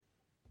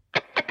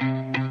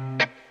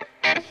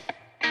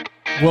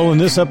Well, in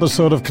this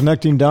episode of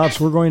Connecting Dots,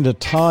 we're going to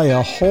tie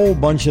a whole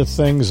bunch of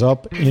things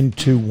up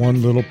into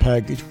one little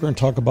package. We're going to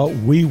talk about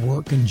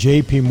WeWork and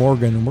JP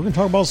Morgan, and we're going to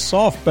talk about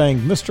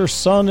SoftBank, Mr.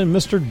 Sun and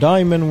Mr.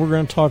 Diamond. We're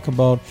going to talk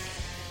about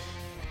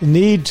the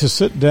need to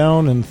sit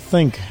down and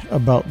think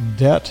about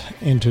debt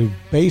and to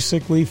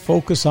basically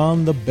focus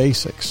on the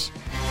basics.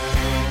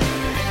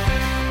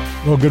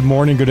 Well, good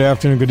morning, good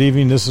afternoon, good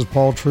evening. This is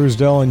Paul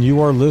Truesdell, and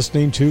you are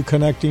listening to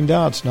Connecting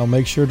Dots. Now,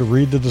 make sure to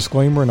read the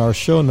disclaimer in our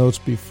show notes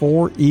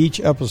before each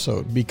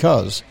episode,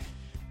 because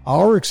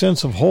our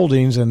extensive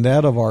holdings and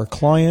that of our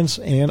clients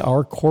and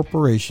our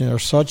corporation are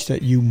such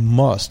that you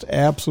must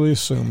absolutely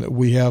assume that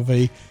we have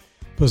a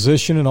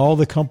position in all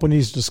the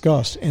companies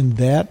discussed and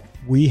that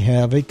we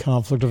have a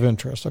conflict of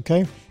interest,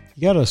 okay?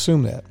 You got to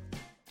assume that.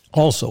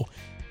 Also,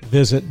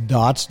 visit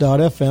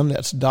dots.fm,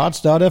 that's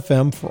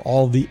dots.fm, for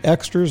all the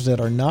extras that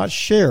are not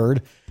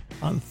shared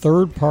on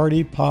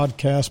third-party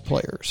podcast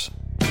players.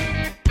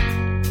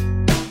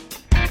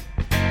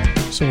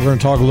 So we're going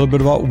to talk a little bit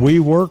about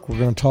WeWork. We're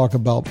going to talk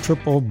about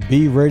triple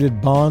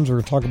B-rated bonds. We're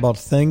going to talk about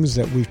things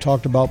that we've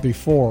talked about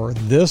before.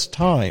 This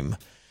time,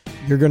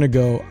 you're going to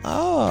go,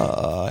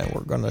 and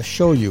we're going to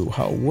show you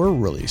how we're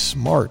really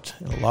smart.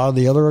 And a lot of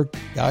the other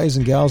guys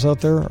and gals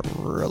out there are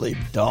really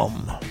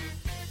dumb.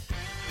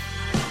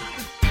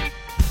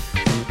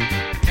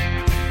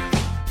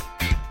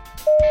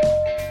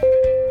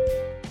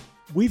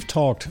 We've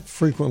talked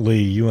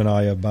frequently, you and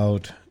I,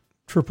 about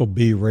triple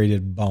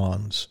B-rated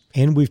bonds,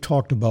 and we've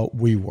talked about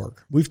WeWork.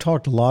 We've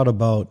talked a lot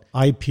about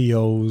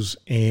IPOs,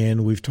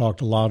 and we've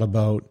talked a lot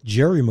about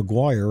Jerry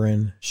Maguire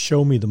and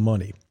Show Me the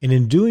Money. And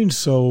in doing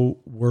so,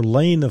 we're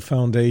laying the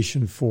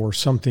foundation for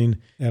something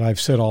that I've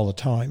said all the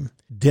time.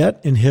 Debt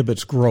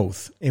inhibits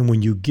growth, and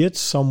when you get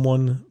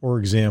someone, for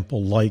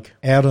example, like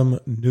Adam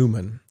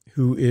Neumann,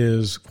 who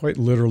is quite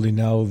literally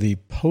now the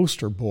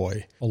poster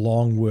boy,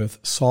 along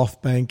with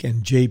SoftBank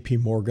and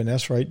JP Morgan.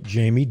 That's right,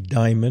 Jamie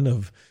Dimon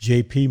of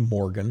JP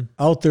Morgan,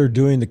 out there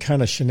doing the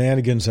kind of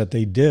shenanigans that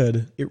they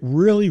did. It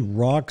really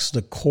rocks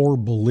the core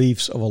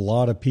beliefs of a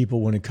lot of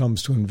people when it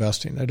comes to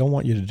investing. I don't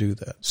want you to do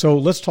that. So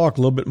let's talk a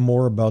little bit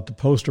more about the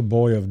poster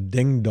boy of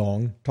Ding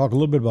Dong, talk a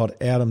little bit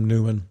about Adam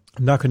Neumann.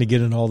 I'm not going to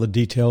get into all the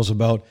details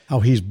about how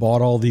he's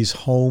bought all these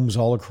homes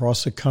all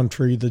across the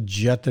country, the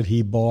jet that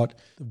he bought,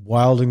 the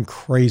wild and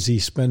crazy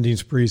spending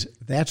sprees.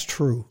 That's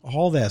true.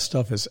 All that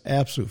stuff is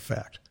absolute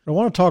fact. What I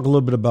want to talk a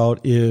little bit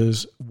about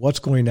is what's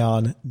going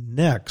on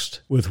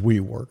next with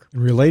WeWork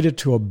and relate it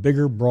to a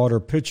bigger, broader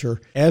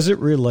picture as it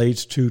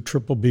relates to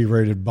triple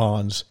B-rated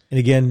bonds. And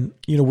again,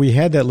 we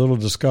had that little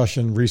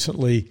discussion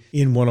recently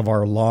in one of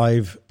our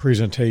live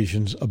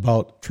presentations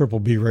about triple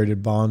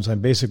B-rated bonds. I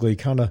basically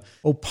kind of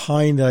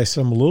opined that I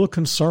said I'm a little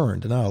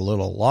concerned, not a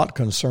lot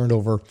concerned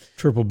over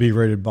triple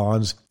B-rated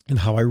bonds, and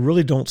how I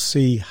really don't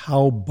see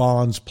how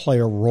bonds play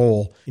a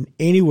role in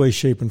any way,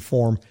 shape, and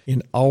form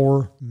in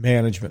our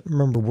management.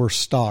 Remember, we're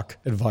stock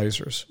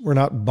advisors. We're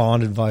not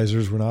bond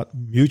advisors. We're not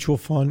mutual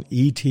fund,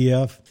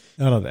 ETF,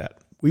 none of that.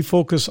 We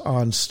focus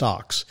on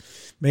stocks,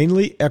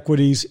 mainly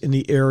equities in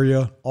the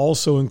area,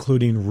 also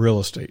including real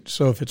estate.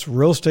 So if it's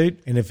real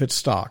estate and if it's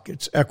stock,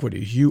 it's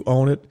equities. You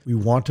own it. We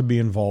want to be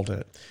involved in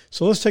it.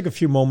 So let's take a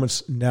few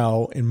moments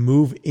now and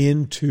move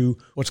into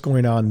what's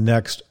going on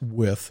next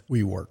with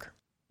WeWork.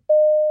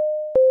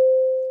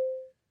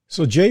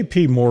 So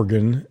JP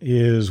Morgan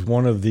is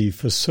one of the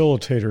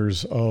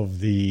facilitators of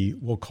the,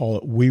 we'll call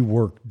it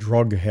WeWork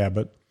drug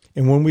habit.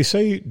 And when we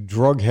say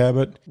drug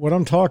habit, what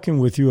I'm talking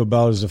with you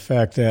about is the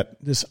fact that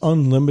this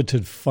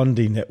unlimited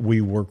funding that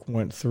WeWork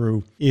went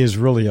through is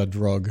really a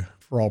drug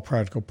for all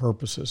practical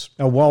purposes.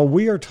 Now, while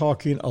we are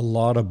talking a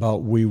lot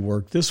about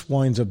WeWork, this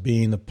winds up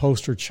being the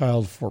poster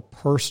child for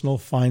personal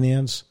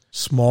finance,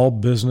 small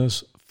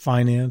business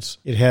finance.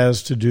 It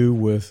has to do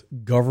with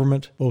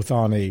government, both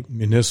on a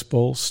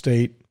municipal,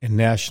 state, and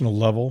national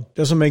level.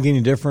 Doesn't make any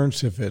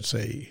difference if it's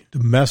a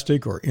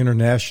domestic or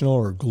international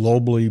or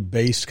globally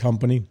based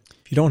company.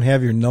 If you don't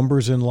have your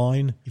numbers in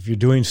line, if you're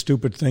doing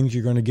stupid things,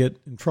 you're going to get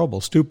in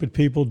trouble. Stupid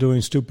people doing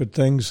stupid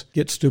things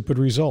get stupid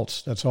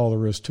results. That's all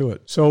there is to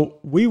it. So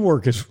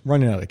WeWork is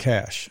running out of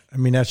cash. I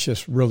mean, that's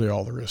just really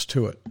all there is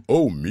to it.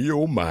 Oh, me,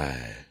 oh, my.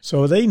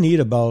 So they need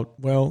a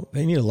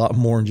lot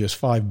more than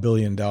just $5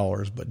 billion.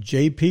 But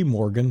JP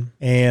Morgan,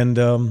 and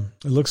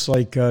it looks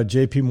like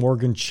JP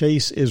Morgan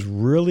Chase is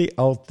really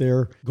out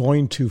there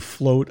going to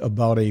float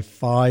about a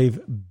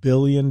 $5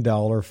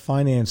 billion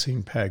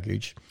financing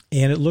package.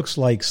 And it looks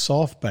like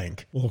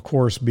SoftBank will, of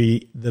course,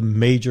 be the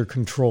major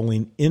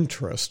controlling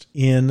interest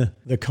in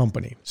the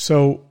company.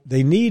 So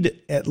they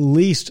need at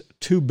least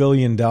 $2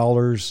 billion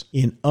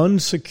in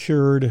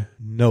unsecured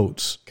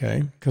notes,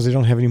 okay, because they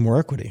don't have any more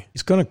equity.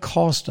 It's going to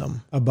cost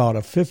them about a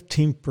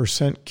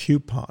 15%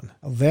 coupon.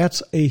 Now,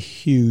 that's a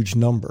huge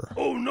number.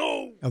 Oh,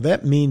 no. Now,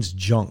 that means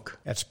junk.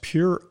 That's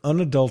pure,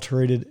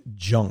 unadulterated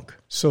junk.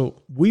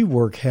 So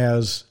WeWork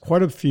has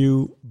quite a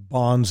few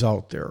bonds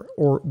out there,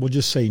 or we'll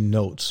just say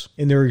notes.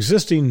 In their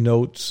existing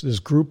notes, this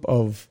group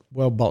of,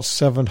 about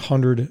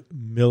 700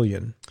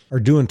 million. are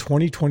due in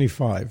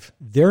 2025.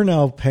 They're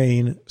now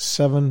paying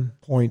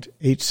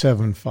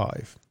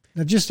 7.875.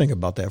 Now, just think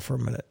about that for a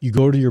minute. You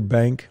go to your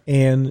bank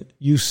and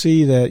you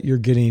see that you're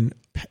getting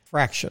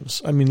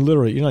fractions. I mean,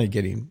 literally, you're not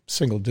getting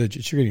single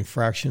digits. You're getting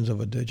fractions of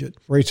a digit.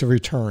 Rates of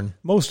return,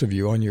 most of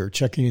you on your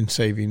checking and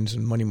savings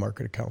and money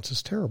market accounts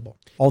is terrible.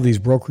 All these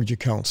brokerage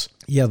accounts,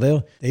 yeah,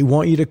 they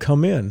want you to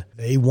come in.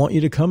 They want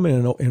you to come in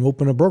and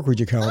open a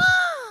brokerage account.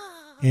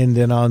 And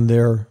then on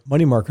their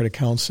money market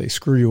accounts, they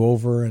screw you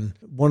over. And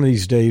one of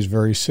these days,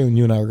 very soon,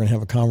 you and I are going to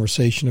have a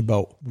conversation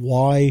about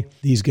why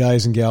these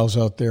guys and gals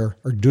out there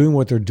are doing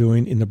what they're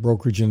doing in the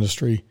brokerage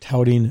industry,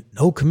 touting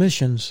no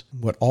commissions,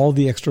 what all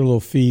the extra little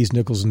fees,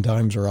 nickels and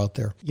dimes are out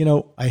there. You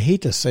know, I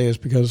hate to say this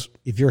because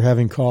if you're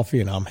having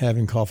coffee and I'm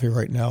having coffee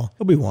right now,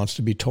 nobody wants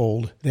to be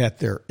told that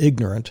they're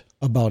ignorant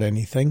about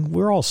anything.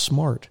 We're all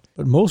smart,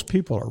 but most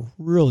people are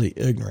really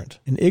ignorant.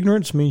 And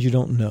ignorance means you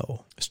don't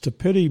know.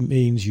 Stupidity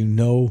means you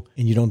know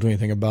and you don't do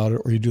anything about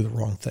it, or you do the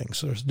wrong thing.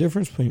 So there's a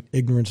difference between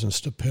ignorance and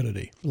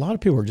stupidity. A lot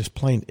of people are just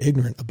plain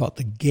ignorant about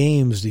the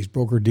games these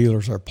broker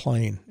dealers are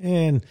playing,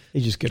 and they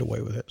just get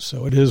away with it.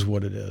 So it is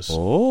what it is.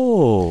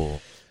 Oh.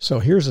 So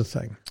here's the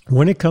thing.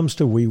 When it comes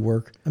to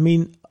WeWork, I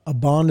mean, a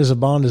bond is a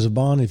bond is a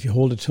bond if you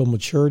hold it till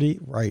maturity,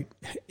 right,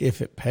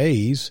 if it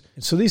pays.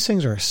 And so these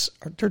things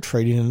they're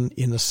trading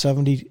in the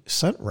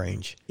 70-cent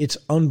range. It's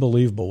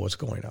unbelievable what's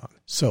going on.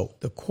 So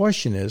the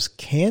question is,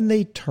 can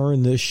they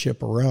turn this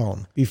ship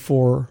around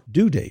before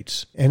due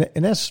dates? And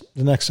that's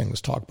the next thing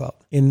let's talk about.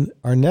 In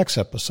our next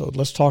episode,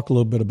 let's talk a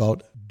little bit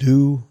about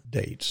due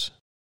dates.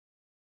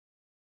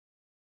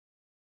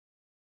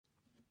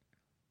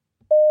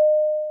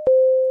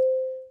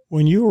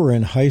 When you were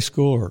in high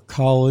school or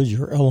college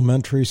or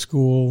elementary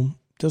school,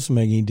 it doesn't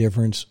make any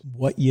difference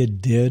what you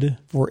did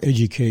for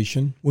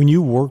education. When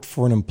you worked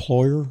for an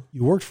employer,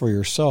 you worked for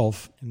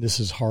yourself, and this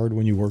is hard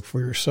when you work for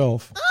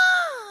yourself.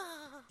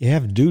 You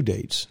have due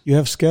dates, you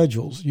have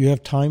schedules, you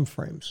have time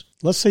frames.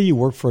 Let's say you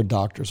work for a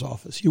doctor's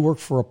office, you work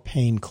for a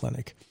pain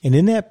clinic, and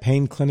in that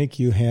pain clinic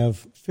you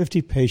have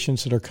 50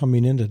 patients that are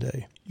coming in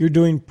today. You're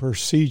doing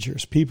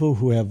procedures, people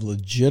who have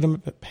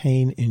legitimate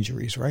pain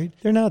injuries, right?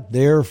 They're not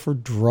there for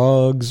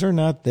drugs. They're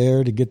not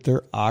there to get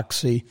their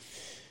oxy.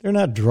 They're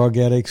not drug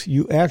addicts.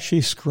 You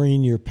actually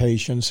screen your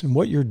patients, and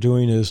what you're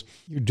doing is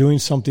you're doing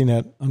something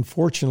that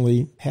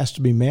unfortunately has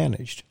to be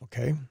managed,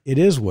 okay? It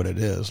is what it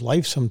is.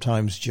 Life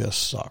sometimes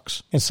just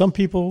sucks. And some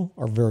people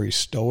are very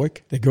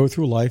stoic. They go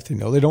through life, they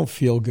know they don't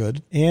feel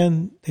good,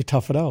 and they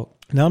tough it out.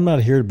 Now, I'm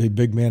not here to be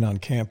big man on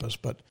campus,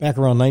 but back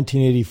around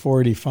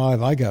 1984,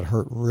 85, I got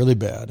hurt really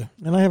bad,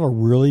 and I have a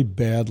really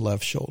bad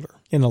left shoulder.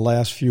 In the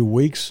last few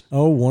weeks,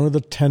 one of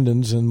the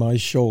tendons in my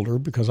shoulder,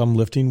 because I'm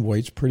lifting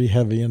weights pretty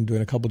heavy and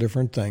doing a couple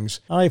different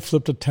things, I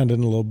flipped a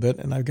tendon a little bit,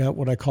 and I got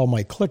what I call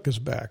my click is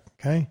back,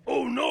 okay?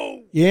 Oh,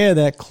 no. Yeah,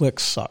 that click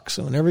sucks.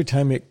 And every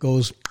time it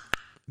goes,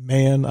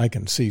 man, I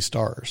can see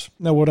stars.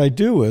 Now, what I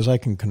do is I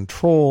can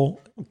control,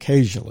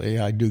 occasionally,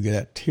 I do get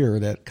that tear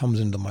that comes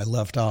into my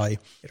left eye.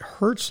 It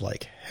hurts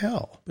like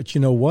hell. But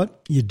you know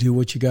what? You do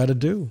what you got to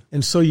do.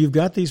 And so you've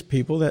got these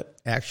people that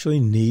actually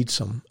need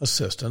some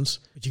assistance,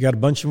 but you got a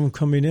bunch of them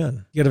coming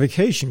in. You got a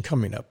vacation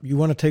coming up. You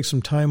want to take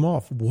some time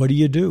off. What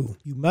do?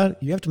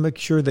 You have to make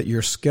sure that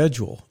your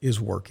schedule is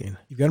working.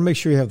 You got to make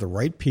sure you have the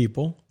right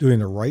people doing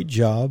the right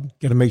job.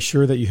 You got to make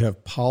sure that you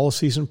have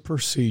policies and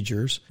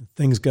procedures.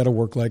 Things got to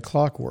work like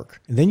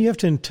clockwork. And then you have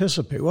to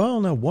anticipate, well,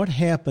 now what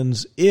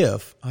happens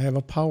if I have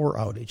a power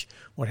outage?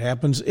 What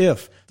happens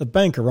if the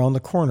bank around the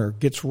corner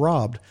gets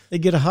robbed? They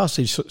get a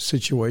hostage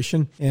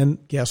situation, and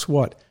guess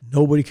what?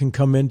 Nobody can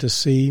come in to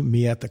see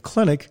me at the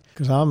clinic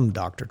because I'm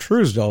Dr.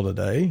 Truesdell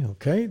today.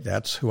 Okay,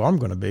 that's who I'm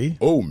going to be.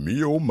 Oh,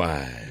 me, oh,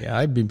 my. Yeah,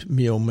 I'd be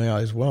me, oh, my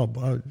as well.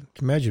 But can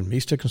you imagine me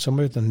sticking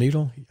somebody with a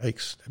needle?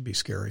 Yikes, that'd be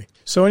scary.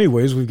 So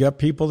anyways, we've got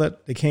people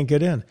that they can't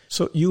get in.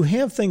 So you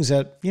have things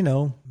that,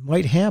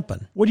 might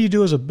happen. What do you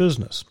do as a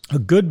business? A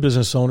good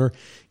business owner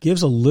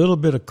gives a little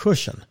bit of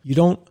cushion. You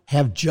don't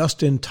have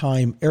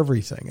just-in-time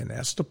everything, and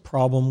that's the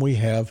problem we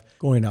have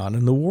going on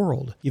in the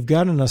world. You've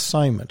got an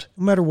assignment,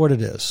 no matter what it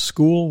is,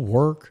 school,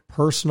 work,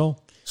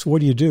 personal. So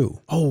what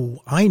do? Oh,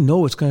 I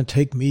know it's going to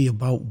take me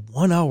about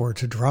 1 hour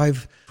to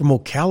drive from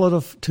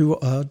Ocala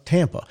to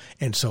Tampa.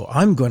 And so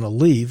I'm going to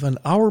leave an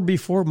hour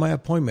before my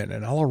appointment,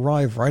 and I'll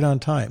arrive right on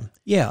time.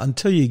 Yeah,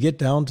 until you get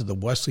down to the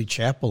Wesley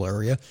Chapel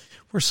area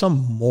where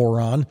some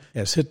moron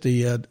has hit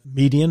the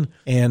median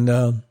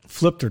and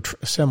flipped her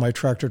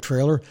semi-tractor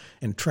trailer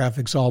and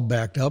traffic's all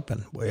backed up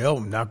and, well,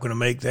 I'm not going to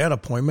make that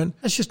appointment.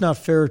 That's just not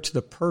fair to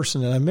the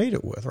person that I made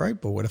it with, right?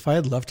 But what if I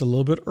had left a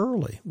little bit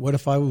early? What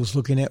if I was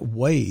looking at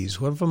Waze?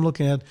 What if I'm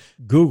looking at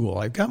Google?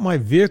 I've got my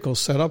vehicle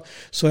set up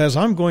so as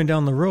I'm going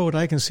down the road,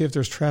 I can see if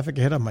there's traffic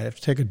ahead. I might have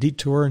to take a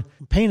detour and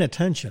I'm paying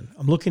attention.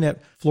 I'm looking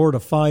at Florida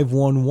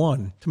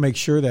 511 to make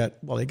sure that,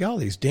 well, they got all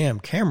these damn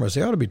cameras.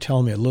 They ought to be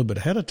telling me a little bit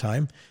ahead of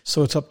time.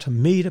 So it's up to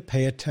me to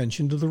pay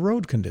attention to the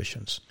road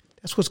conditions.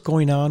 That's what's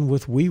going on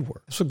with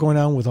WeWork. That's what's going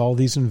on with all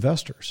these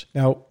investors.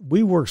 Now,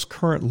 WeWork's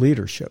current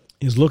leadership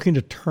is looking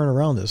to turn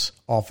around this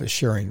office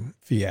sharing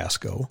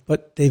fiasco,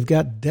 but they've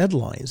got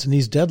deadlines, and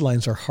these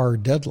deadlines are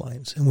hard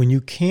deadlines. And when you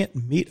can't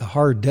meet a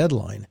hard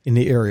deadline in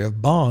the area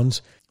of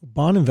bonds,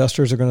 bond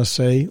investors are going to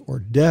say, or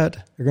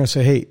debt, they're going to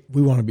say, hey,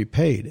 we want to be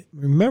paid.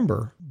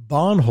 Remember,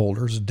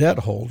 bondholders, debt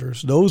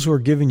holders, those who are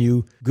giving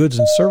you goods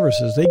and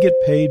services, they get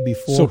paid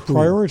before. So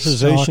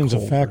prioritization is a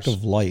fact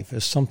of life.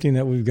 It's something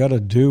that we've got to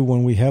do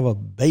when we have a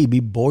baby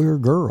boy or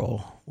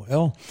girl.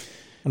 Well,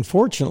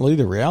 unfortunately,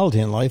 the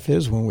reality in life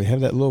is when we have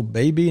that little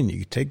baby and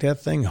you take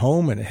that thing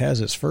home and it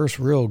has its first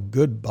real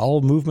good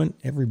bowel movement,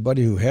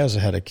 everybody who has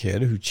had a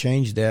kid who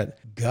changed that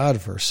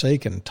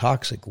God-forsaken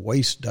toxic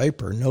waste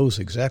diaper knows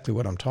exactly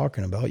what I'm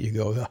talking about. You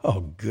go, oh,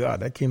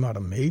 God, that came out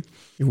of me.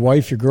 Your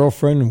wife, your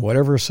girlfriend,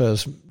 whatever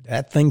says,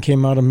 that thing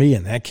came out of me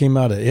and that came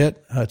out of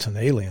it. It's an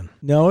alien.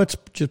 No, it's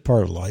just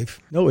part of life.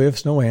 No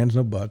ifs, no ands,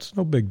 no buts.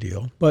 No big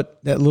deal.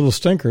 But that little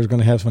stinker is going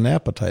to have an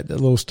appetite.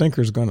 That little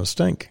stinker is going to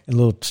stink. And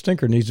the little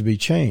stinker needs to be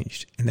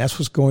changed. And that's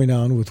what's going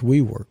on with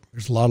WeWork.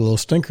 There's a lot of little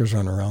stinkers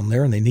running around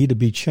there, and they need to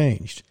be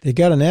changed. They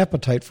got an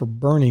appetite for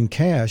burning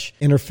cash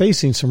and are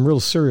facing some real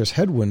serious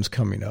headwinds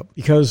coming up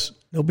because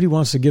nobody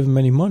wants to give them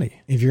any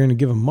money. If you're going to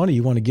give them money,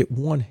 you want to get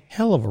one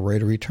hell of a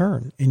rate of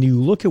return. And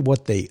you look at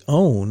what they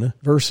own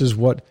versus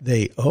what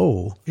they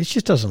owe, it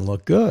just doesn't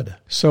look good.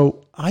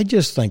 So I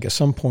just think at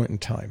some point in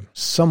time,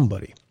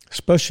 somebody,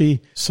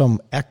 especially some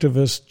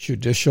activist,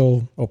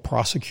 judicial, or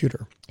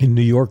prosecutor in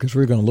New York is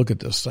really going to look at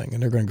this thing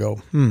and they're going to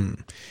go,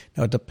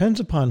 Now, it depends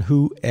upon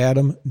who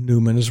Adam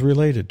Neumann is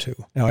related to.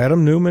 Now,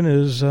 Adam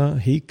Neumann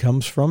he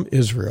comes from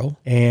Israel,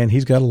 and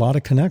he's got a lot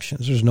of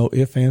connections. There's no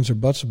ifs, ands, or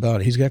buts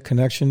about it. He's got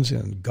connections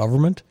in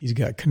government. He's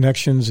got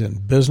connections in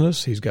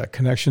business. He's got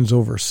connections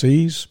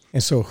overseas.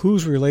 And so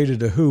who's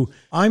related to who?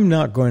 I'm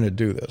not going to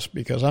do this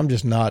because I'm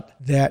just not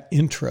that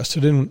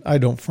interested in. I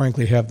don't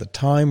frankly have the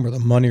time or the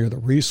money or the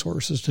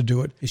resources to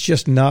do it. It's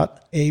just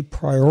not a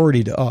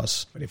priority to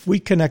us. But if we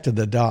connected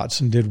the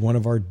dots and did one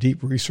of our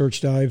deep research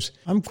dives,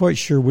 I'm quite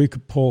sure we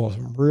could pull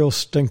some real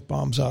stink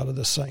bombs out of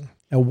this thing.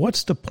 Now,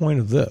 what's the point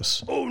of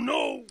this? Oh,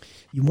 no.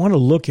 You want to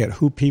look at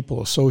who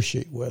people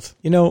associate with.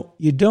 You know,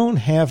 you don't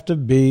have to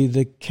be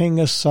the king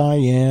of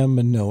Siam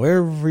and know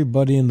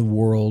everybody in the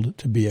world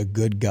to be a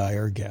good guy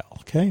or gal,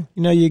 okay?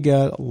 You know, you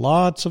got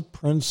lots of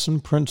princes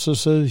and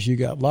princesses. You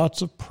got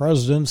lots of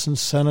presidents and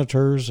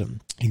senators and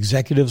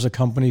executives of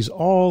companies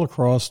all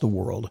across the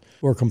world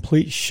who are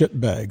complete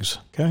shitbags,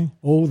 okay?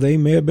 Oh, they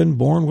may have been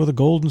born with a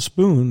golden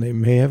spoon. They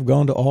may have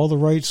gone to all the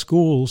right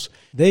schools.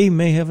 They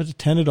may have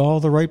attended all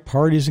the right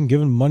parties and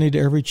given money to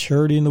every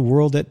charity in the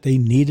world that they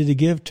needed to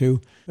give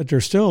to, but they're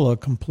still a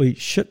complete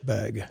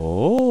shitbag.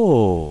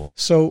 Oh.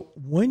 So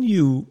when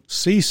you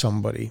see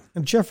somebody,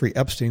 and Jeffrey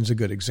Epstein's a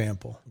good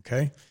example,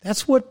 okay?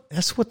 That's what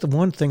the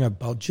one thing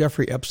about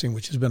Jeffrey Epstein,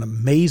 which has been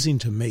amazing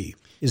to me,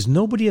 is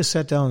nobody has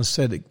sat down and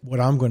said what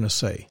I'm going to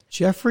say.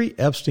 Jeffrey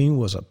Epstein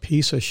was a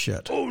piece of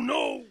shit. Oh,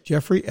 no.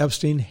 Jeffrey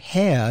Epstein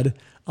had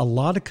a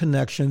lot of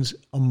connections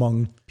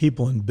among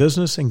people in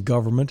business and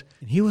government,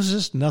 and he was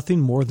just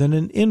nothing more than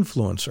an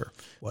influencer.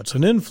 What's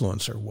an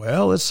influencer?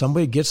 Well, it's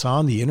somebody who gets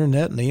on the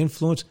internet and they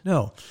influence.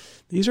 No.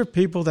 These are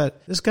people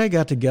that this guy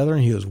got together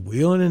and he was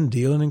wheeling and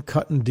dealing and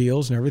cutting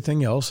deals and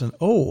everything else. And,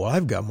 oh,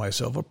 I've got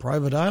myself a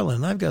private island.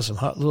 And I've got some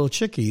hot little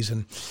chickies.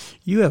 And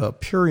you have a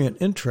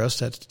prurient interest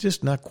that's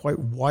just not quite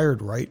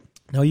wired right.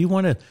 Now, you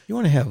want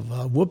to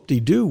have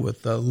whoop-de-doo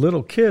with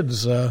little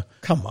kids.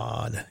 Come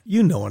on.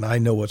 You know and I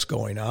know what's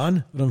going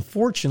on. But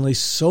unfortunately,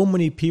 so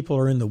many people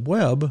are in the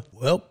web.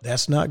 Well,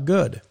 that's not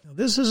good. Now,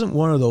 this isn't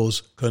one of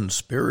those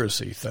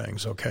conspiracy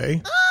things,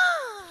 okay?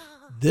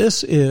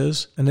 This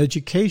is an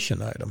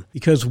education item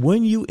because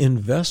when you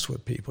invest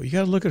with people, you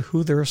got to look at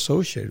who they're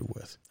associated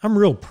with. I'm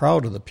real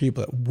proud of the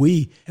people that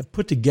we have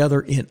put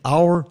together in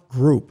our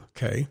group,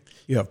 okay?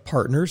 You have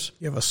partners,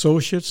 you have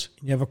associates,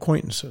 and you have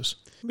acquaintances.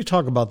 Let me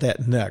talk about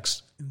that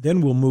next.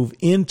 Then we'll move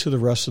into the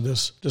rest of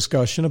this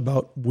discussion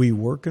about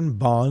WeWork and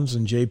bonds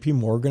and JP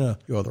Morgan and a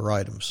few other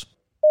items.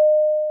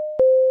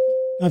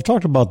 I've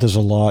talked about this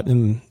a lot,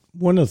 and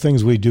one of the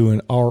things we do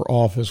in our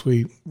office,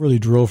 we really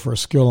drill for a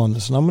skill on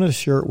this, and I'm going to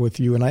share it with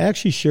you. And I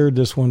actually shared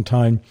this one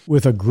time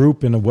with a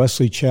group in the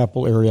Wesley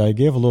Chapel area. I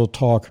gave a little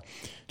talk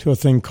to a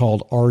thing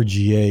called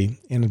RGA,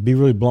 and to be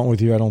really blunt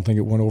with you, I don't think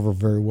it went over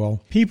very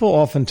well. People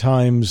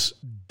oftentimes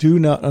do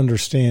not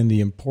understand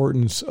the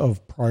importance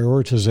of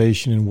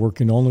prioritization and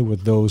working only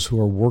with those who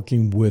are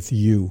working with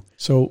you.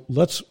 So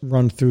let's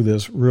run through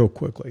this real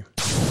quickly.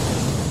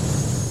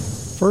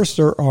 First,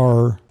 there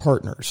are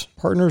partners.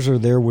 Partners are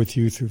there with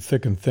you through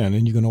thick and thin,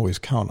 and you can always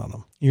count on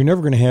them. You're never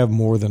going to have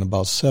more than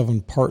about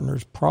 7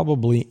 partners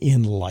probably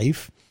in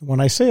life. When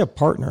I say a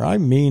partner, I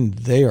mean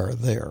they are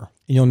there.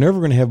 And you're never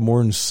going to have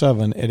more than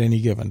 7 at any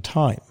given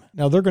time.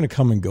 Now, they're going to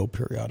come and go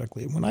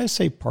periodically. When I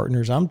say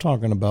partners, I'm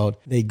talking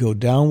about they go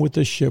down with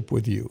the ship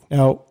with you.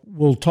 Now,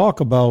 we'll talk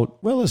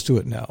about, well, let's do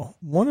it now.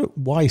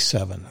 Why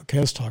 7? Okay,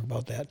 let's talk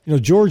about that.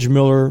 George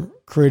Miller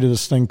created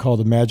this thing called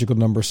the magical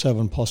number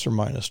 7 plus or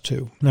minus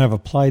 2. And I've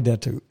applied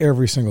that to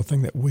every single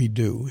thing that we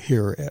do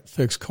here at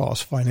Fixed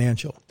Cost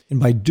Financial. And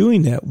by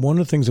doing that, one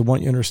of the things I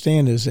want you to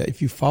understand is that if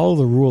you follow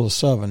the rule of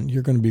 7,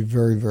 you're going to be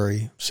very,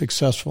 very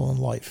successful in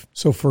life.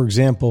 So, for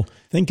example,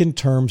 think in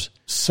terms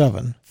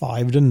 7,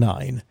 5 to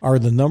 9 are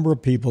the number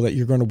of people that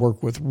you're going to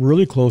work with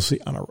really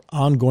closely on an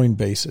ongoing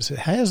basis. It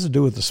has to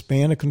do with the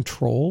span of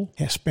control,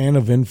 span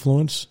of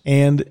influence.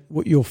 And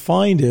what you'll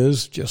find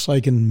is, just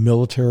like in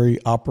military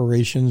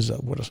operations,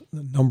 the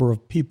number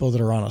of people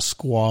that are on a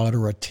squad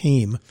or a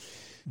team,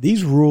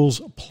 these rules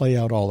play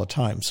out all the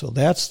time. So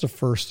that's the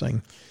first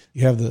thing.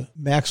 You have the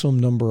maximum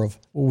number of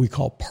what we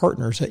call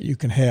partners that you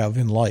can have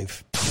in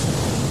life.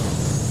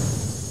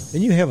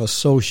 Then you have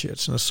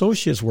associates, and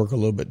associates work a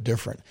little bit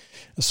different.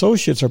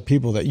 Associates are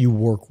people that you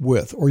work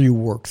with or you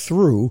work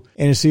through,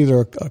 and it's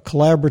either a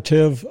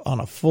collaborative on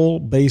a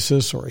full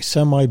basis or a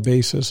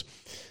semi-basis.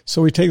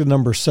 So we take the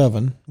number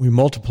 7, we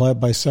multiply it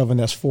by 7,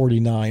 that's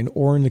 49,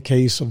 or in the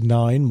case of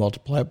 9,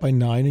 multiply it by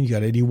 9, and you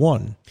got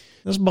 81.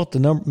 That's about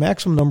the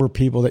maximum number of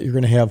people that you're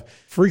going to have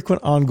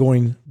frequent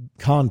ongoing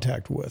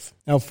contact with.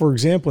 Now, for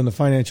example, in the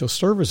financial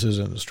services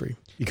industry,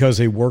 because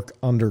they work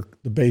under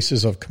the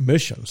basis of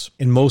commissions,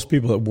 and most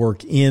people that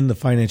work in the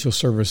financial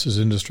services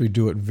industry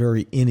do it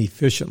very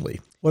inefficiently.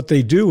 What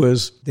they do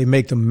is they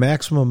make the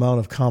maximum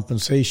amount of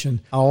compensation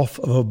off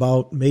of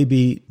about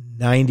maybe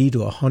 90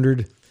 to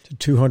 100 to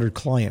 200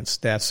 clients.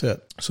 That's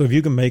it. So if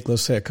you can make,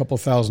 let's say, a couple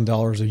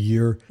 $1,000s a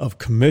year of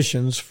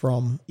commissions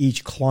from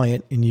each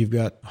client, and you've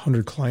got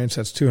 100 clients,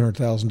 that's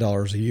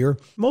 $200,000 a year.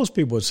 Most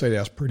people would say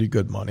that's pretty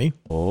good money.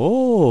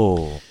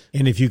 Oh.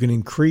 And if you can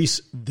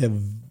increase the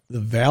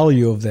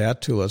value of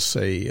that to, let's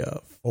say,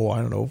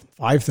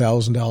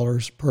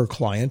 $5,000 per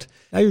client,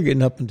 now you're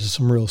getting up into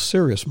some real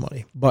serious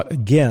money. But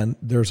again,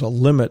 there's a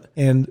limit,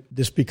 and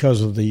this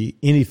because of the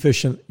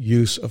inefficient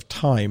use of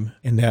time,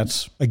 and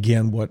that's,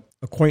 again, what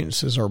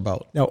acquaintances are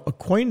about. Now,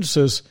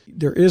 acquaintances,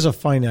 there is a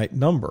finite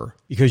number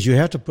because you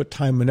have to put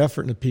time and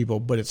effort into people,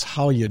 but it's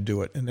how you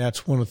do it. And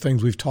that's one of the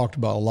things we've talked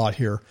about a lot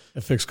here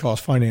at Fixed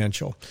Cost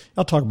Financial.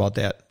 I'll talk about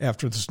that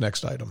after this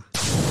next item.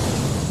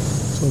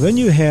 So then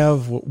you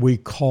have what we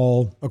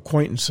call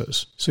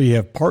acquaintances. So you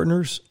have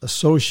partners,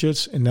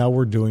 associates, and now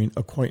we're doing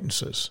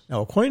acquaintances.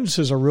 Now,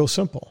 acquaintances are real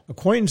simple.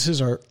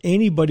 Acquaintances are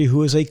anybody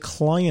who is a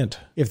client.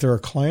 If they're a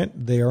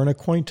client, they are an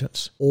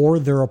acquaintance, or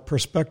they're a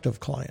prospective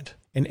client.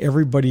 And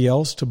everybody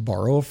else, to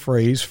borrow a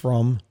phrase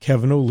from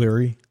Kevin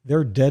O'Leary,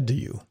 they're dead to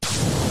you.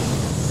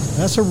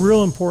 That's a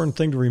real important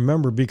thing to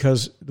remember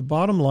because the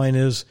bottom line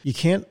is you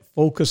can't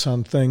focus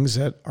on things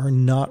that are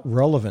not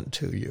relevant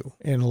to you.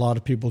 And a lot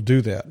of people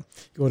do that.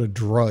 Go to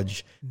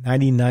Drudge.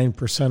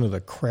 99% of the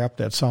crap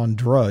that's on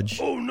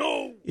Drudge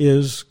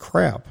is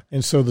crap.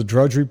 And so the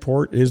Drudge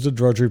Report is the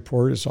Drudge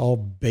Report. It's all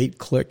bait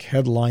click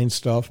headline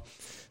stuff.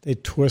 They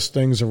twist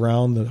things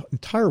around. The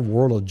entire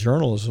world of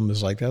journalism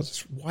is like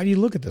that. Why do you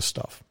look at this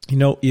stuff?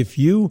 If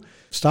you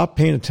stop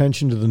paying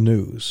attention to the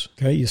news,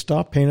 okay, you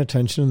stop paying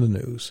attention to the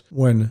news.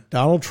 When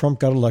Donald Trump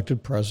got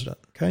elected president,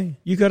 okay,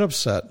 you got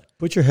upset,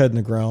 put your head in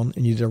the ground,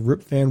 and you did a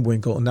Rip Van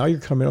Winkle, and now you're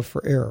coming up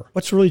for air.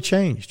 What's really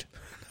changed?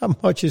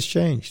 Not much has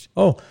changed.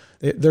 Oh,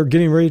 they're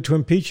getting ready to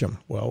impeach him.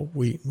 Well,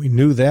 we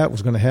knew that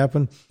was going to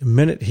happen the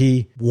minute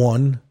he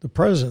won the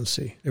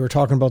presidency. They were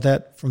talking about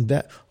that from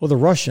that. Well, the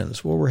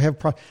Russians,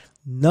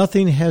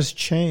 nothing has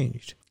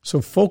changed.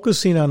 So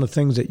focusing on the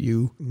things that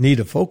you need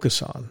to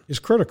focus on is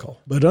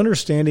critical. But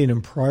understanding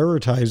and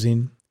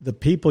prioritizing the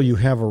people you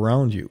have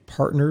around you,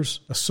 partners,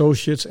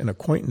 associates, and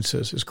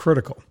acquaintances is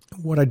critical.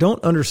 What I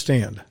don't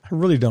understand, I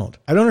really don't.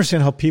 I don't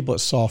understand how people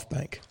at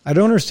SoftBank, I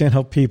don't understand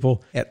how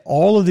people at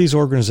all of these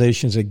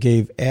organizations that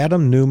gave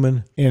Adam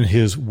Neumann and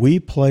his We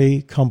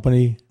Play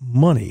company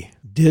money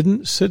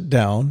didn't sit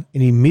down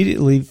and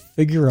immediately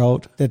figure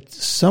out that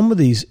some of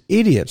these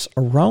idiots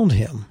around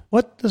him,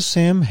 what the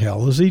Sam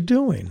hell is he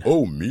doing?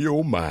 Oh, me,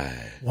 oh, my.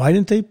 Why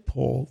didn't they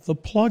pull the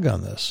plug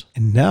on this?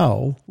 And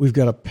now we've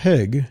got a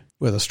pig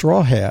with a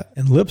straw hat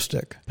and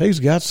lipstick. Pig's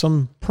got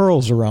some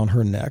pearls around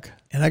her neck.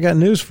 And I got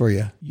news for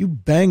you. You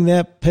bang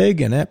that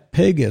pig and that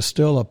pig is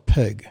still a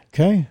pig.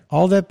 Okay?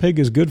 All that pig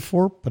is good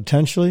for,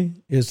 potentially,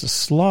 is to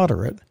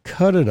slaughter it,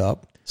 cut it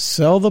up,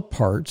 sell the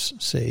parts.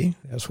 See,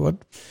 that's what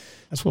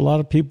a lot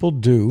of people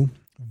do.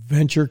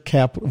 Vulture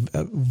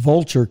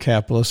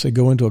capitalists, they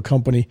go into a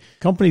company.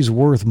 Company's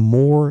worth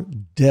more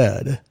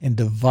dead and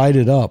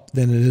divided up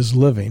than it is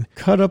living.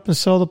 Cut up and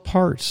sell the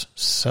parts.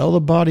 Sell the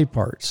body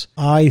parts.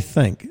 I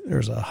think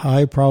there's a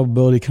high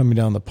probability coming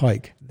down the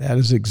pike. That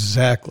is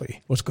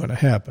exactly what's going to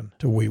happen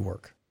to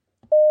WeWork.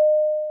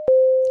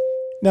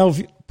 Now,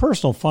 if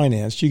personal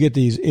finance, you get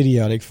these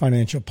idiotic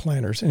financial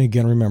planners. And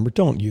again, remember,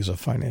 don't use a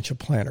financial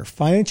planner.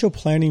 Financial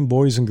planning,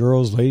 boys and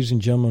girls, ladies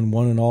and gentlemen,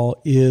 one and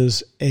all,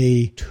 is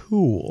a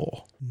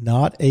tool,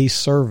 not a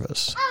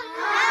service.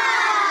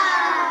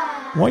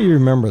 I want you to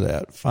remember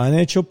that.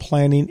 Financial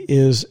planning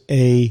is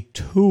a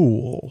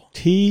tool.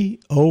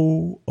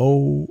 Tool,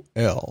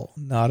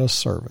 not a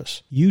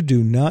service. You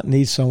do not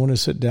need someone to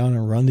sit down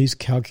and run these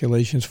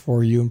calculations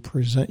for you and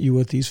present you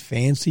with these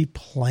fancy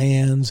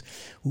plans.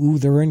 Ooh,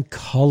 they're in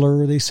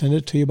color. They send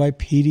it to you by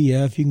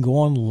PDF. You can go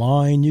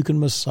online. You can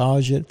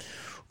massage it.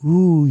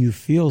 Ooh, you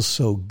feel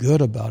so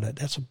good about it.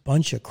 That's a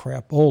bunch of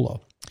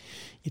crapola.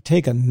 You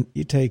take a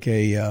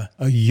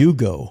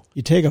Yugo.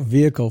 You take a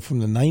vehicle from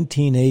the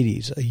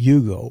 1980s, a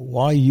Yugo,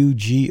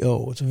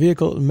 Y-U-G-O. It's a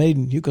vehicle made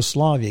in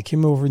Yugoslavia. It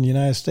came over in the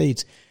United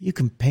States. You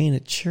can paint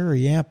it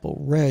cherry apple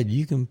red.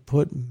 You can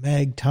put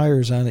mag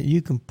tires on it.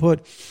 You can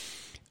put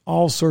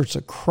all sorts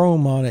of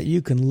chrome on it.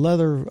 You can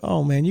leather.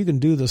 Oh, man, you can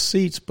do the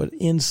seats, but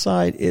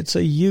inside it's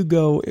a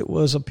Yugo. It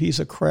was a piece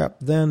of crap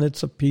then.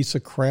 It's a piece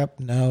of crap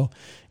now.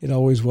 It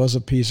always was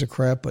a piece of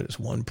crap, but it's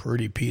one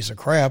pretty piece of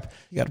crap.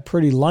 You got a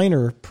pretty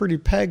liner, pretty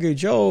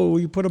package. Oh,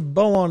 you put a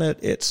bow on it.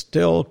 It's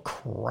still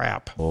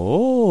crap.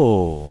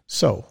 Oh.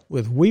 So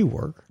with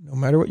WeWork, no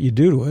matter what you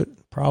do to it,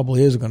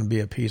 probably is going to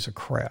be a piece of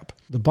crap.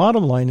 The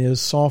bottom line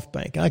is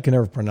SoftBank. I can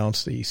never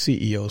pronounce the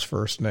CEO's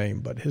first name,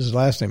 but his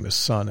last name is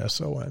Sun,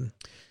 S-O-N.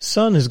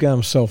 Sun has got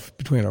himself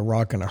between a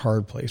rock and a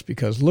hard place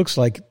because it looks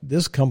like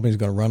this company's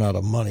going to run out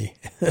of money.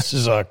 This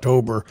is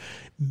October,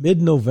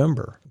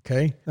 mid-November.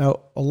 Okay.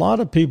 Now, a lot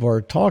of people are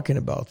talking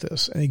about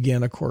this. And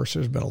again, of course,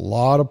 there's been a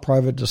lot of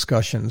private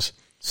discussions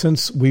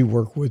since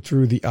WeWork went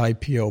through the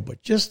IPO.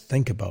 But just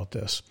think about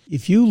this.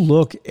 If you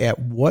look at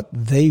what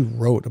they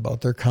wrote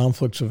about their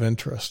conflicts of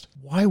interest,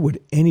 why would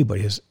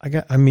anybody have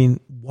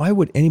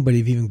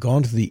even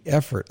gone to the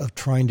effort of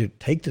trying to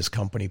take this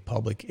company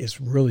public is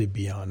really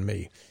beyond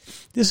me.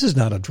 This is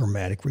not a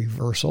dramatic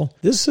reversal.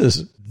 This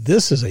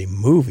is a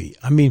movie.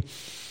 I mean,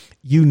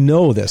 you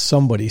know that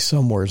somebody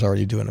somewhere is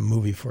already doing a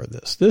movie for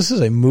this. This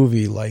is a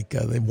movie like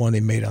the one they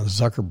made on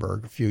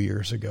Zuckerberg a few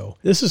years ago.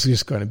 This is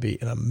just going to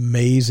be an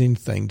amazing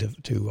thing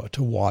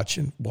to watch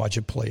and watch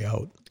it play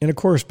out. And of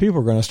course, people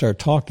are going to start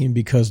talking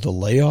because the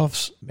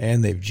layoffs,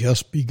 man, they've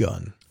just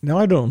begun. Now,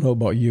 I don't know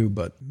about you,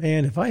 but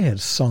man, if I had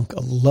sunk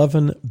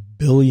 $11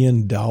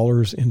 billion into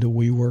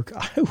WeWork,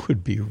 I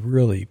would be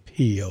really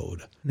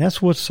PO'd. And that's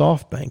what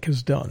SoftBank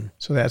has done.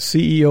 So that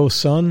CEO,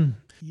 Sun,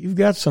 you've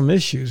got some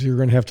issues you're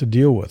going to have to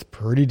deal with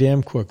pretty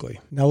damn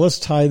quickly. Now, let's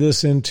tie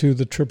this into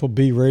the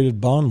BBB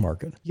rated bond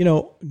market. You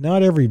know,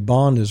 not every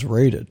bond is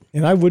rated.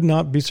 And I would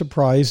not be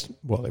surprised.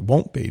 Well, it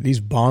won't be.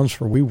 These bonds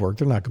for WeWork,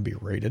 they're not going to be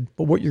rated.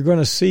 But what you're going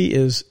to see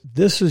is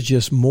this is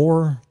just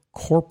more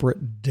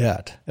corporate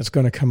debt that's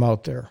going to come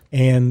out there.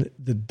 And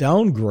the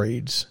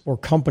downgrades for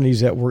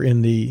companies that were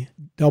in the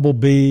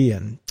BB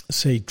and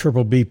say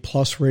BBB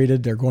plus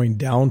rated, they're going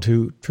down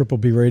to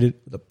BBB rated.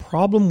 The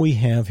problem we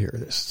have here,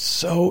 this is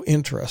so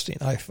interesting,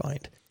 I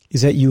find,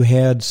 is that you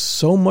had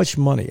so much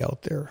money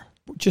out there,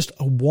 just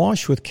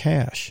awash with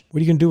cash. What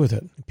are you going to do with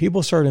it?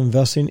 People start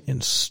investing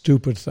in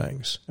stupid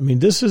things. I mean,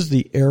 this is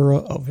the era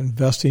of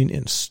investing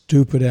in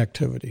stupid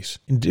activities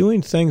and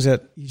doing things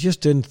that you just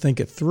didn't think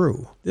it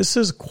through. This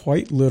is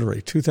quite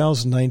literally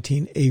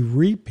 2019, a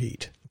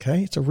repeat.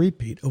 Okay, it's a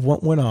repeat of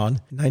what went on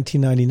in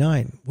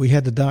 1999. We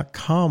had the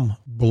dot-com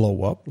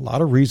blow up. A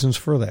lot of reasons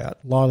for that.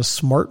 A lot of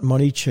smart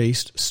money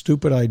chased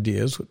stupid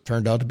ideas, what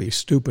turned out to be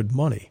stupid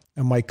money.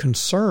 And my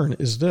concern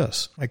is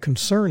this. My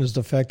concern is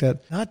the fact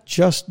that not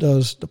just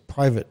does the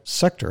private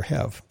sector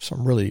have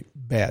some really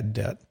bad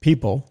debt.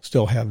 People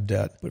still have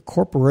debt. But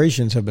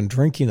corporations have been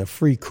drinking the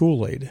free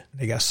Kool-Aid.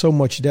 They got so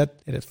much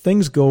debt that if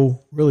things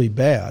go really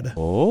bad,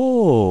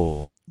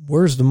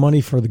 where's the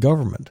money for the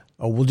government?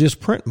 Oh, we'll just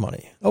print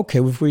money.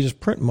 Okay, if we just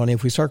print money,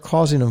 if we start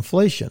causing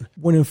inflation,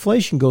 when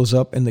inflation goes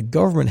up and the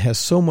government has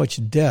so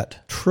much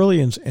debt,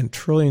 trillions and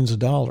trillions of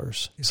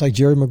dollars, it's like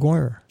Jerry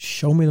Maguire.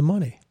 Show me the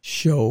money.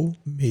 Show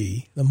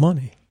me the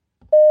money.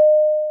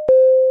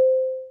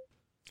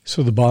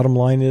 So the bottom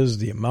line is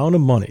the amount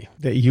of money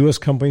that U.S.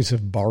 companies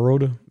have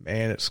borrowed,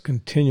 man, it's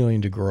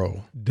continuing to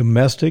grow.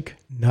 Domestic,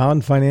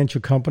 non-financial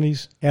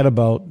companies had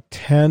about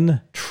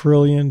 $10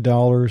 trillion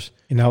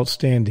in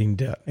outstanding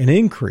debt, an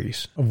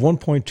increase of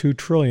 $1.2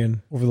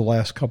 trillion over the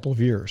last couple of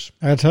years.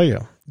 I tell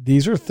you,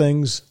 these are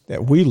things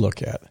that we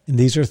look at, and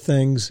these are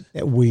things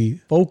that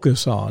we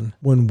focus on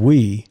when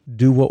we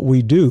do what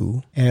we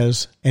do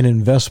as an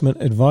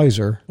investment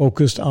advisor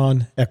focused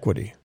on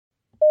equity.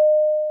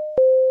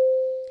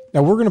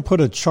 Now, we're going to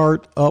put a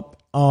chart up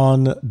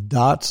on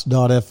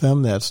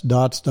dots.fm. That's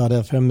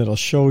dots.fm. That'll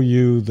show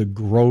you the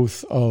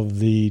growth of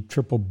the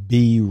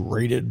BBB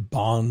rated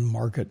bond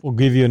market. We'll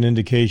give you an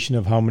indication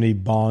of how many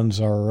bonds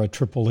are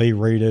AAA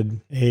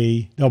rated,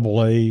 AA,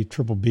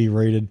 BBB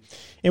rated.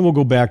 And we'll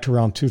go back to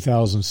around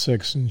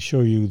 2006 and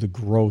show you the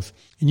growth.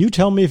 And you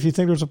tell me if you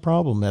think there's a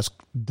problem. That's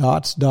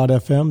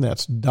dots.fm.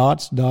 That's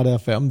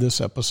dots.fm,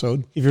 this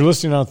episode. If you're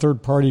listening on a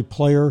third-party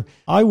player,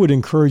 I would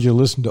encourage you to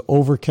listen to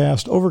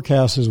Overcast.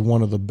 Overcast is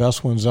one of the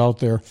best ones out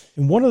there.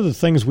 And one of the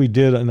things we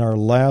did in our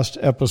last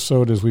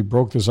episode is we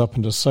broke this up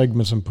into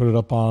segments and put it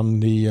up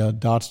on the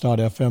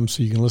dots.fm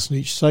so you can listen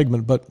to each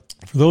segment. But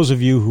For those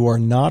of you who are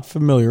not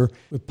familiar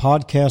with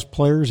podcast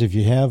players, if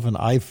you have an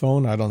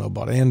iPhone, I don't know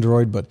about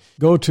Android, but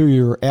go to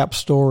your app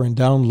store and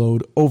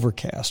download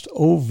Overcast,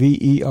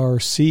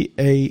 Overcast.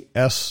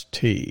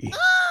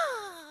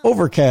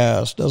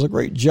 Overcast does a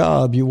great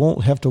job. You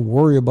won't have to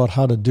worry about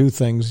how to do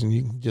things, and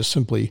you can just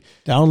simply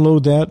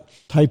download that,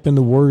 type in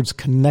the words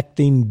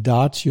connecting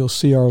dots. You'll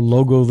see our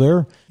logo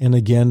there. And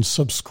again,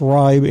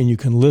 subscribe, and you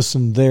can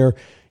listen there.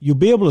 You'll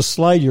be able to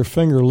slide your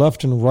finger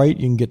left and right.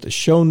 You can get the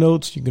show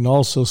notes. You can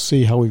also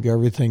see how we've got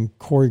everything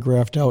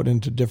choreographed out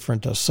into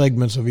different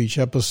segments of each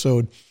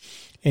episode.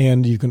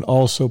 And you can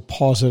also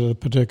pause it at a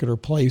particular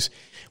place.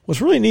 What's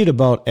really neat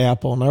about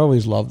Apple, and I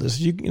always love this,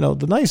 you know,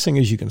 the nice thing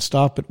is you can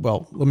stop it.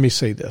 Well, let me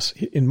say this.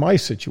 In my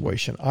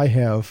situation, I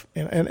have,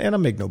 and I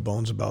make no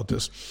bones about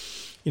this,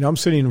 you know, I'm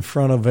sitting in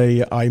front of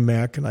a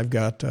iMac, and I've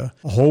got a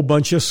whole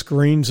bunch of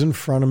screens in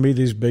front of me,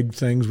 these big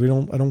things. I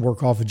don't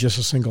work off of just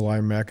a single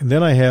iMac. And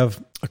then I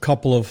have a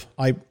couple of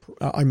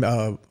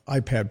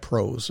iPad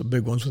Pros, the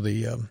big ones with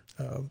the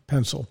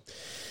pencil.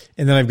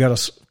 And then I've got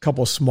a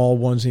couple of small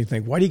ones, and you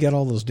think, why do you got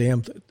all those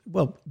damn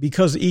Well,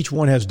 because each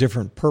one has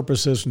different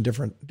purposes and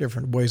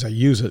different ways I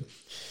use it.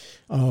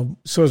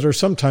 So there's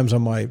sometimes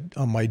on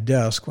my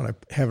desk when I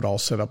have it all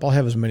set up, I'll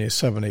have as many as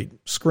 7, 8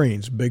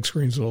 screens, big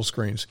screens, little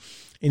screens.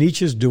 And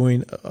each is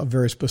doing a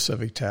very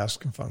specific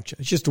task and function.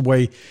 It's just the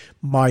way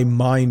my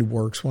mind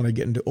works when I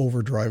get into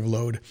overdrive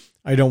load.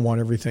 I don't want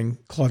everything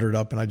cluttered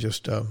up, and I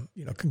just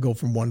can go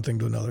from one thing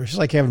to another. It's just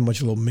like having a bunch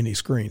of little mini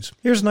screens.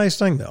 Here's a nice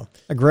thing, though.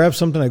 I grab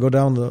something, I go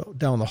down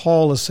the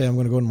hall. Let's say I'm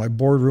going to go to my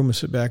boardroom and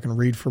sit back and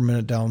read for a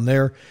minute down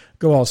there.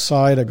 Go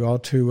outside. I go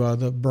out to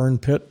the burn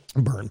pit.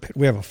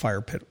 We have a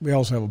fire pit. We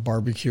also have a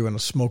barbecue and a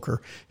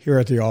smoker here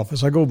at the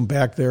office. I go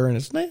back there, and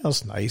it's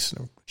nice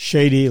and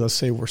shady. Let's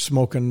say we're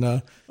smoking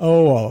a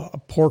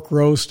pork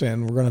roast,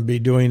 and we're going to be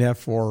doing that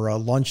for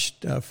lunch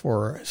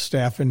for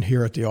staff in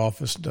here at the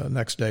office the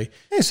next day.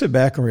 And I sit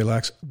back and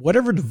relax.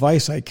 Whatever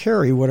device I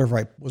carry, whatever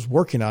I was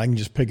working on, I can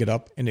just pick it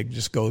up, and it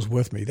just goes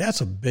with me.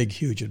 That's a big,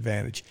 huge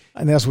advantage.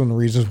 And that's one of the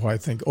reasons why I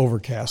think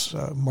Overcast,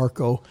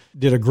 Marco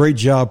did a great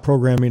job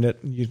programming it.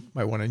 You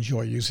might want to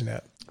enjoy using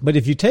that. But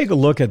if you take a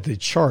look at the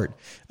chart,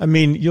 I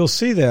mean, you'll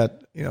see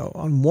that, you know,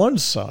 on one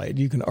side,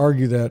 you can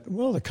argue that,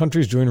 well, the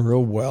country's doing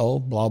real well,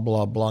 blah,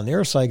 blah, blah. On the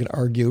other side, you can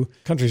argue the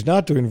country's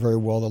not doing very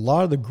well. A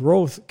lot of the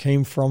growth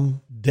came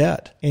from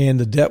debt, and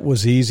the debt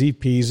was easy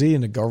peasy,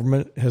 and the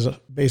government has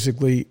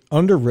basically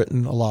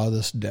underwritten a lot of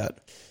this debt.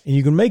 And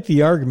you can make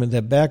the argument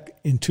that back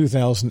in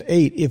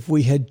 2008, if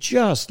we had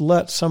just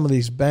let some of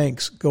these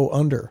banks go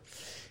under,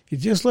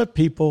 if you just let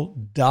people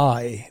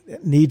die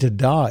that need to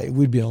die,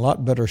 we'd be in a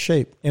lot better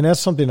shape. And that's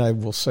something I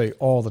will say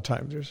all the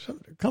time. There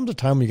comes a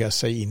time when you got to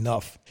say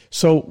enough.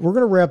 So we're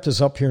going to wrap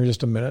this up here in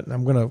just a minute, and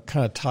I'm going to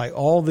kind of tie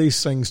all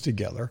these things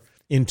together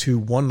into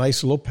one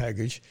nice little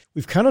package.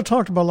 We've kind of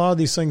talked about a lot of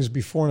these things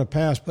before in the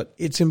past, but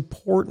it's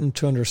important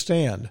to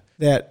understand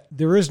that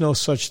there is no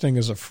such thing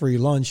as a free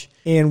lunch.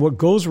 And what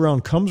goes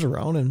around comes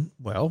around. And,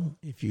 well,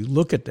 if you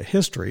look at the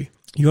history,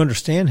 you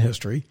understand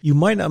history, you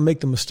might not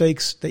make the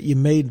mistakes that you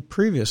made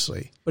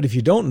previously. But if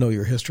you don't know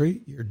your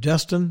history, you're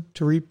destined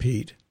to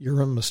repeat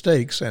your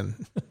mistakes.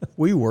 And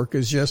WeWork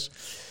is just,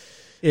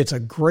 it's a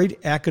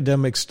great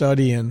academic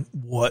study in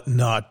what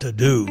not to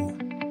do.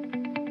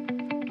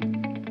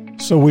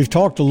 So we've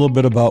talked a little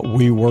bit about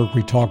WeWork.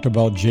 We talked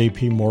about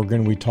JP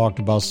Morgan. We talked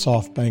about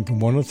SoftBank. And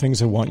one of the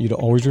things I want you to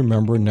always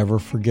remember and never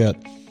forget,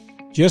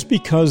 just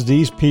because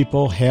these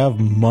people have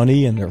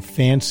money and they're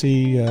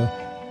fancy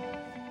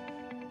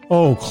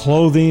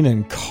clothing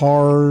and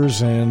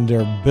cars and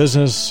their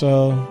business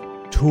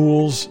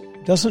tools,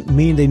 doesn't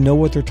mean they know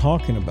what they're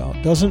talking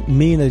about. Doesn't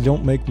mean they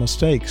don't make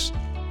mistakes.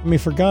 I mean,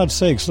 for God's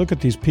sakes, look at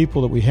these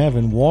people that we have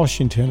in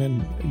Washington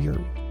and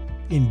you're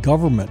in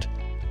government.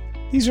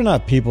 These are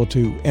not people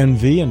to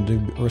envy and to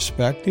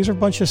respect. These are a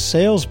bunch of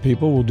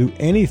salespeople who will do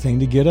anything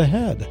to get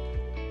ahead.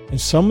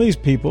 And some of these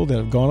people that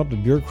have gone up the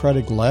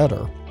bureaucratic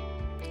ladder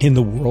in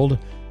the world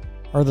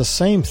are the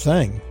same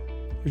thing.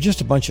 They're just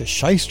a bunch of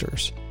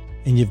shysters.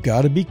 And you've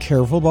got to be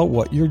careful about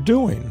what you're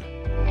doing.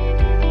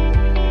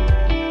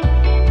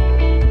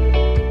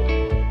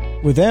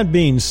 With that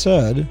being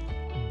said,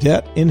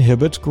 debt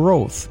inhibits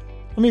growth.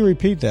 Let me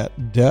repeat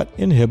that. Debt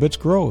inhibits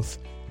growth.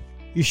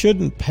 You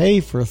shouldn't pay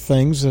for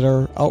things that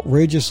are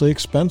outrageously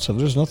expensive.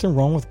 There's nothing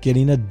wrong with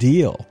getting a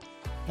deal.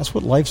 That's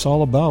what life's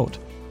all about.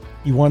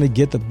 You want to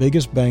get the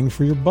biggest bang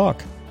for your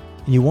buck.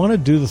 And you want to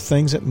do the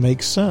things that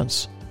make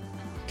sense.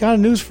 Got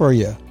news for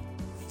you.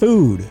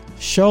 Food,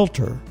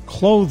 shelter,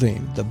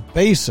 clothing, the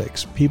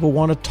basics. People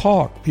want to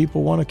talk.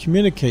 People want to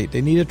communicate.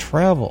 They need to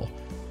travel.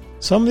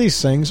 Some of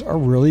these things are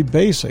really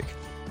basic.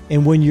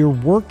 And when you're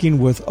working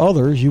with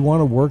others, you want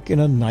to work in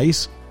a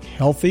nice,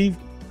 healthy,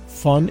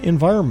 fun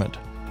environment.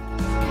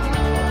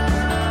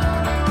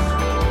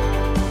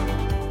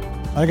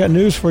 I got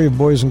news for you,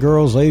 boys and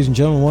girls, ladies and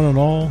gentlemen, one and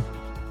all.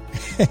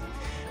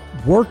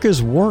 Work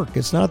is work.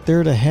 It's not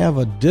there to have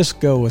a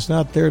disco. It's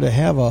not there to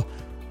have a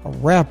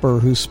rapper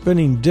who's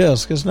spinning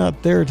discs. It's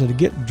not there to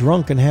get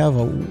drunk and have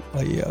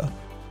a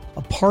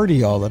a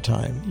party all the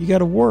time. You got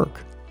to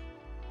work.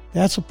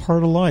 That's a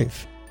part of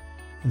life.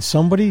 And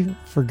somebody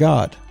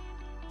forgot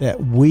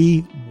that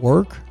we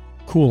work,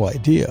 cool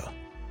idea,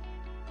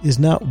 is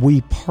not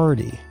we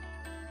party.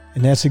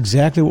 And that's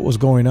exactly what was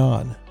going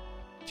on.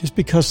 Just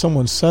because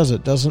someone says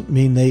it doesn't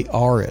mean they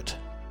are it.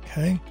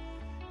 Okay?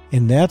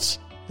 And that's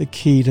the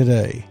key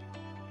today.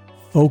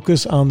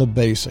 Focus on the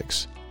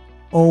basics.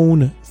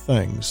 Own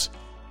things.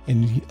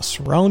 And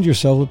surround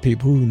yourself with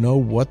people who know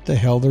what the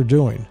hell they're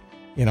doing.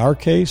 In our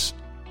case,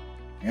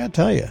 I gotta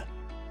tell you,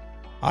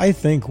 I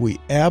think we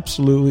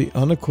absolutely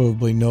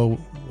unequivocally know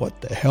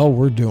what the hell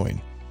we're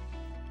doing.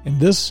 And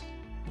this,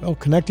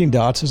 connecting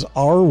dots is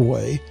our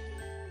way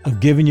of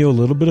giving you a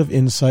little bit of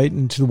insight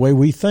into the way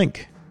we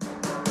think.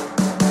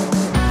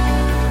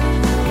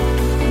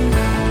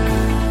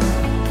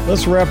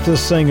 Let's wrap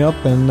this thing up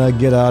and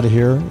get out of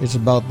here. It's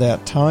about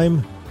that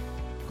time.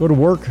 Go to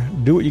work,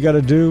 do what you got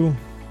to do.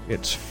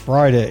 It's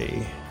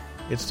Friday.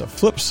 It's the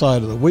flip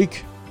side of the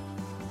week.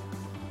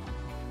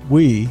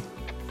 We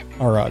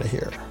are out of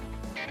here.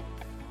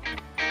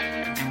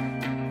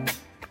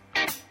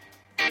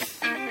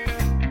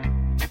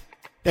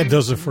 That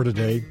does it for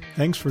today.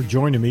 Thanks for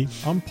joining me.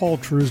 I'm Paul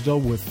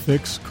Truesdell with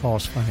Fixed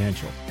Cost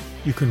Financial.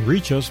 You can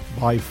reach us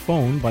by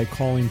phone by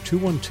calling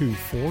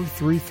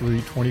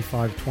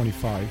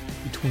 212-433-2525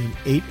 between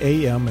 8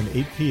 a.m. and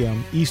 8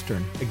 p.m.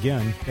 Eastern.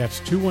 Again, that's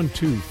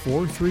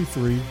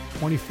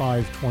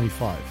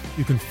 212-433-2525.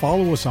 You can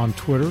follow us on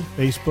Twitter,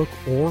 Facebook,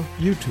 or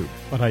YouTube.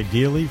 But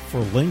ideally, for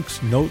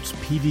links, notes,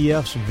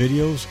 PDFs,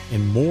 videos,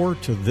 and more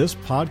to this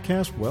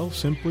podcast,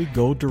 simply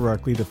go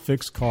directly to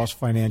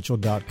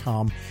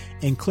fixedcostfinancial.com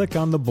and click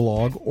on the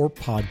blog or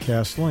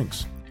podcast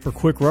links. For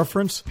quick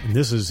reference, and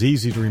this is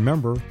easy to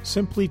remember,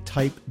 simply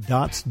type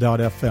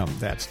dots.fm.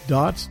 That's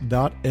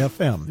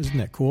dots.fm. Isn't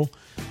that cool?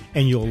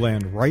 And you'll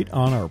land right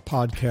on our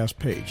podcast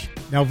page.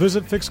 Now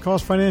visit Fixed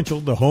Cost Financial,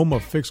 the home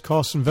of fixed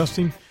cost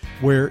investing,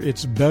 where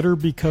it's better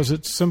because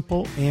it's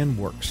simple and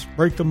works.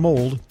 Break the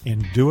mold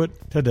and do it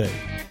today.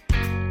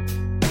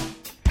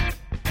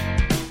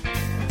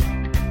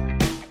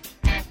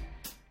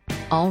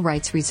 All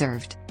rights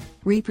reserved.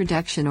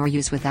 Reproduction or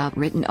use without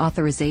written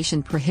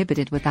authorization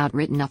prohibited without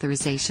written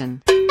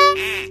authorization.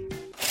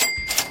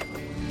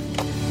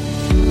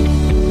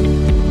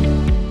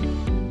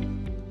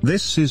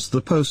 This is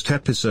the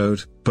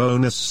post-episode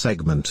bonus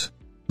segment.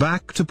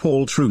 Back to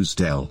Paul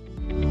Truesdell.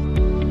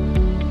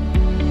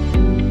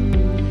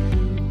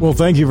 Well,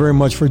 thank you very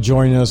much for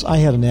joining us. I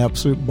had an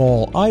absolute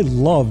ball. I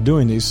love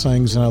doing these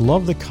things, and I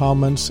love the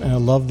comments, and I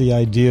love the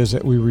ideas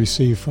that we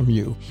receive from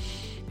you.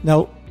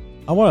 Now,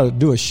 I want to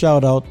do a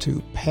shout out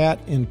to Pat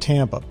in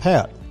Tampa.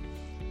 Pat,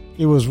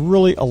 it was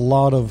really a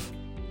lot of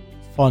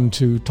fun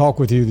to talk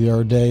with you the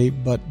other day,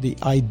 but the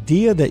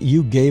idea that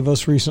you gave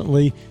us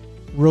recently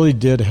really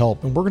did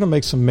help, and we're going to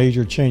make some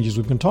major changes.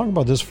 We've been talking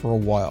about this for a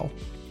while.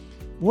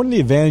 One of the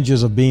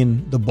advantages of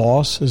being the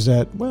boss is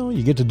that,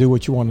 you get to do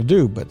what you want to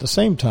do, but at the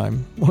same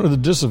time, one of the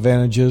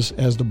disadvantages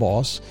as the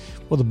boss,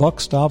 the buck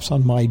stops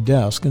on my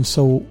desk, and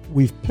so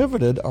we've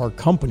pivoted our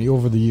company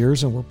over the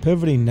years, and we're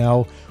pivoting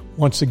now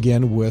once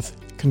again with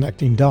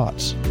Connecting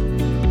Dots.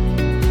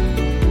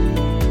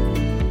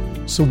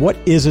 So what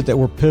is it that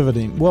we're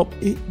pivoting?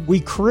 We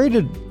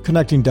created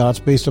Connecting Dots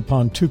based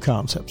upon two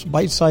concepts,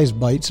 bite-sized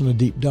bites and a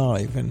deep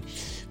dive. And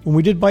when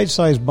we did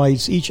bite-sized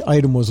bites, each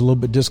item was a little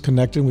bit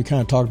disconnected. We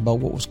kind of talked about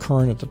what was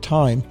current at the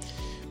time.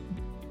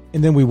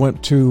 And then we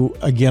went to,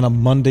 again, a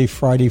Monday,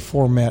 Friday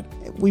format.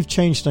 We've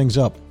changed things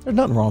up. There's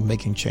nothing wrong with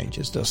making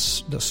changes.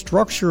 The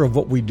structure of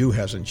what we do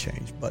hasn't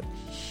changed, but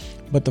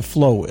the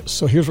flow is.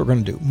 So here's what we're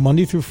going to do.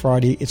 Monday through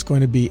Friday, it's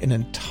going to be an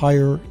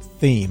entire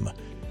theme.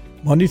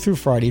 Monday through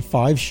Friday,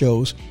 5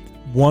 shows.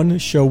 One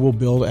show will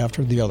build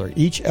after the other.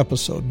 Each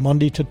episode,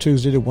 Monday to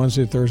Tuesday to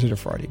Wednesday to Thursday to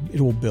Friday,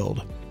 it will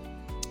build.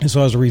 And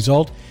so as a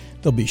result,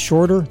 they'll be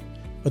shorter,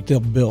 but they'll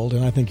build,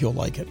 and I think you'll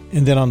like it.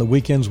 And then on the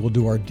weekends, we'll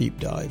do our deep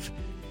dive.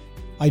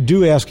 I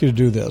do ask you to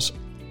do this.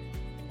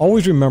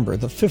 Always remember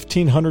the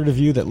 1,500 of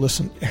you that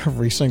listen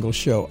every single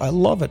show. I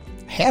love it.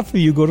 Half of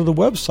you go to the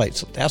website,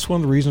 so that's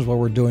one of the reasons why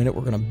we're doing it. We're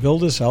going to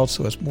build this out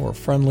so it's more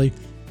friendly.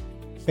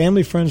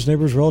 Family, friends,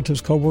 neighbors, relatives,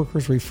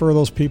 coworkers, refer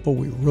those people.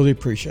 We really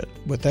appreciate it.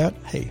 With that,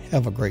 hey,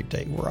 have a great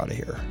day. We're out of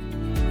here.